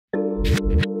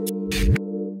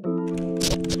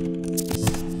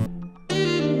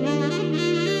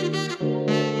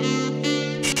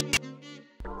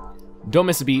Don't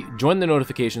miss a beat, join the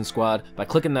notification squad by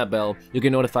clicking that bell. You'll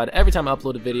get notified every time I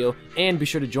upload a video, and be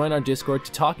sure to join our Discord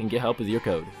to talk and get help with your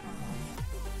code.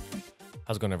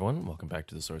 How's it going, everyone? Welcome back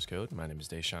to the source code. My name is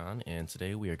Deshaun, and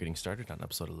today we are getting started on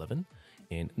episode 11.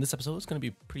 And this episode is going to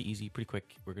be pretty easy, pretty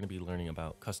quick. We're going to be learning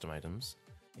about custom items,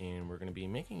 and we're going to be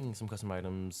making some custom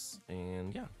items,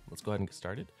 and yeah, let's go ahead and get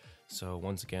started. So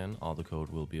once again, all the code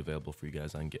will be available for you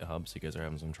guys on GitHub, so you guys are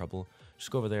having some trouble,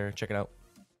 just go over there, check it out.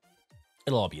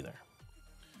 It'll all be there.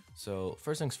 So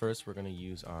first things first, we're going to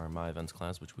use our myEvents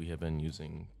class, which we have been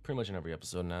using pretty much in every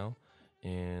episode now.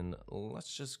 And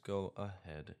let's just go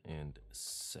ahead and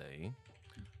say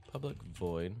public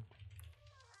void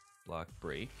block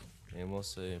break, and we'll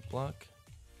say block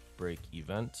break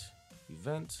event.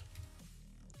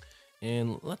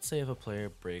 And let's say if a player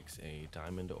breaks a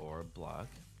diamond or a block,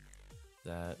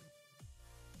 that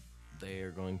they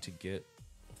are going to get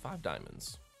 5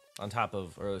 diamonds on top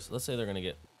of, or let's say they're going to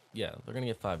get, yeah, they're going to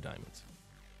get 5 diamonds.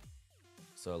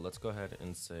 So let's go ahead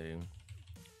and say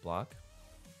block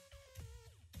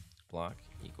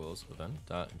equals event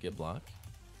dot get block.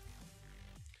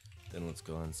 Then let's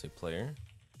go ahead and say player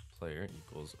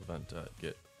equals event dot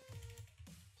get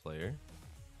player.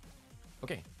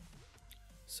 Okay,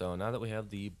 so now that we have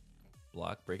the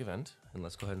block break event, and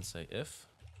let's go ahead and say if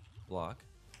block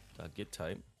dot get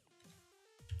type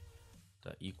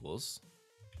dot equals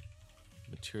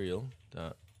material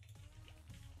dot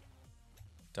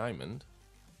diamond.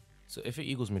 So if it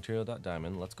equals material dot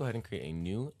diamond, let's go ahead and create a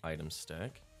new item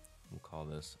stack. We'll call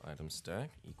this item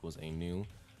stack equals a new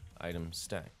item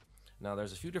stack. Now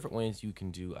there's a few different ways you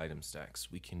can do item stacks.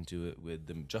 We can do it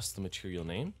with just the material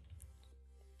name.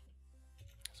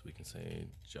 So we can say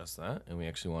just that, and we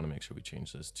actually want to make sure we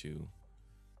change this to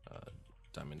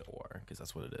diamond ore, because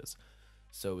that's what it is.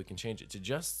 So we can change it to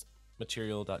just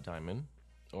material.diamond,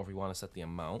 or if we want to set the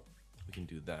amount, we can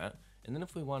do that. And then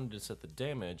if we wanted to set the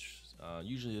damage,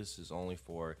 usually this is only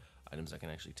for items that can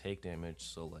actually take damage,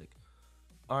 so like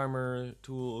armor,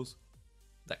 tools,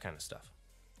 that kind of stuff.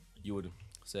 You would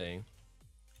say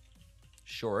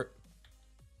short,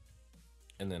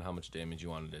 and then how much damage you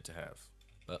wanted it to have.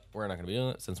 But we're not going to be doing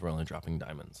it since we're only dropping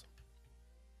diamonds.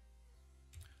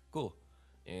 Cool.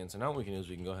 And so now what we can do is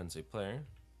we can go ahead and say player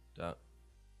dot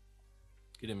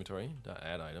get inventory dot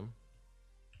add item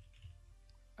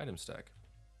stack.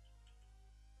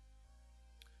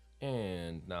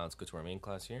 And now let's go to our main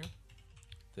class here.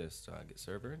 This get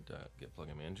server dot get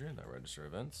plugin manager dot register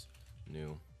events,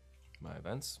 new my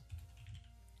events,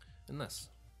 and this.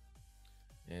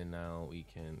 And now we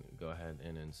can go ahead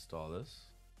and install this.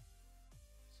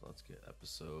 So let's get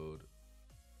episode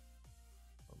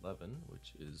 11,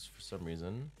 which is for some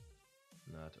reason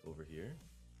not over here.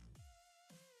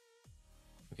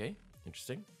 Okay,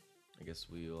 interesting. I guess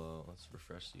we'll let's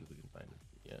refresh, see if we can find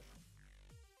it yet.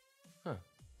 Huh,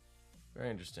 very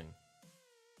interesting.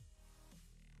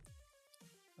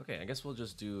 Okay, I guess we'll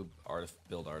just do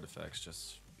build artifacts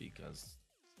just because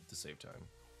to save time.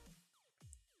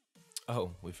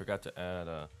 Oh, we forgot to add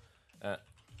a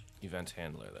event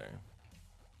handler there.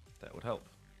 That would help.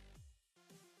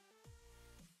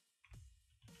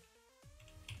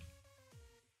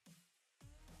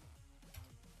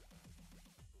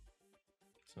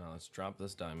 So now let's drop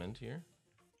this diamond here.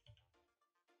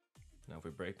 Now if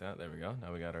we break that, there we go.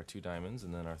 Now we got our 2 diamonds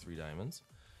and then our 3 diamonds.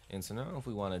 And so now if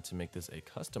we wanted to make this a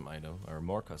custom item, or a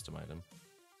more custom item,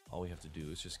 all we have to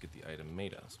do is just get the item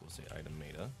meta. So we'll say item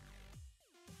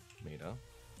meta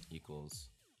equals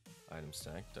item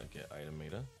stack dot get item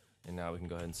meta. And now we can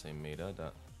go ahead and say meta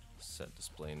dot set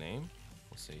display name.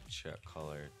 We'll say check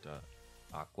color dot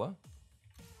aqua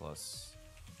plus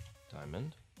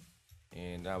diamond.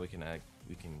 And now we can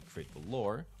create the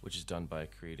lore, which is done by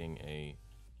creating a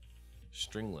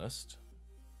string list.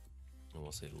 And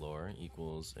we'll say lore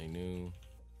equals a new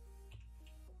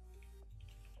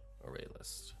array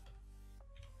list.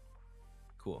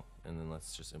 Cool. And then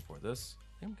let's just import this.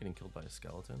 I think I'm getting killed by a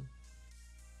skeleton.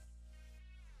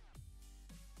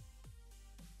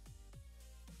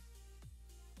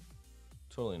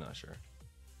 Totally not sure.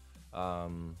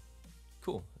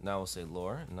 Cool. Now we'll say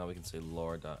lore. And now we can say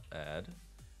lore.add.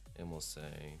 And we'll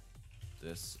say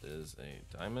this is a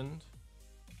diamond.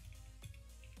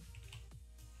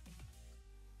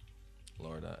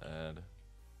 Lore.add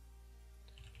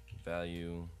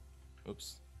value,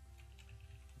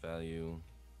 value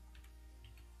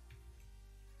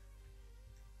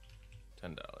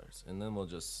 $10. And then we'll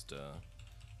just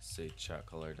say chat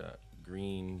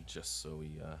color.green just so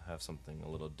we have something a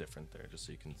little different there, just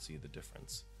so you can see the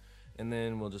difference. And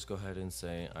then we'll just go ahead and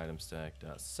say item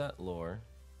stack.set lore,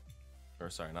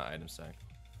 or sorry, not item stack,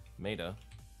 meta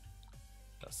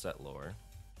set lore,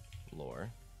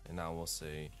 and now we'll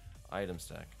say item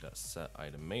stack set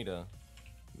item meta.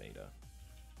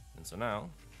 And so now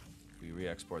if we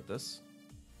re-export this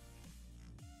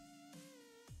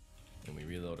and we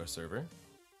reload our server.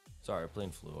 Sorry, our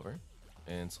plane flew over.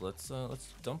 And so let's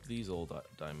dump these old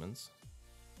diamonds.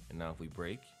 And now if we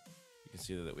break, you can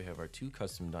see that we have our 2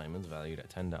 custom diamonds valued at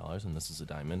 $10, and this is a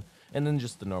diamond, and then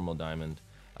just the normal diamond.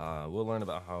 We'll learn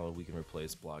about how we can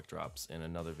replace block drops in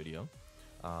another video.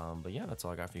 But yeah, that's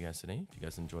all I got for you guys today. If you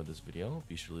guys enjoyed this video,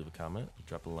 be sure to leave a comment,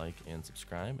 drop a like, and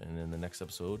subscribe. And in the next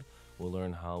episode, we'll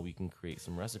learn how we can create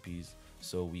some recipes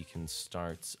so we can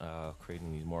start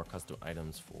creating these more custom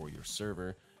items for your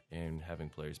server and having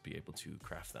players be able to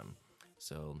craft them.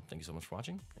 So thank you so much for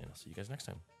watching, and I'll see you guys next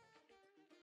time.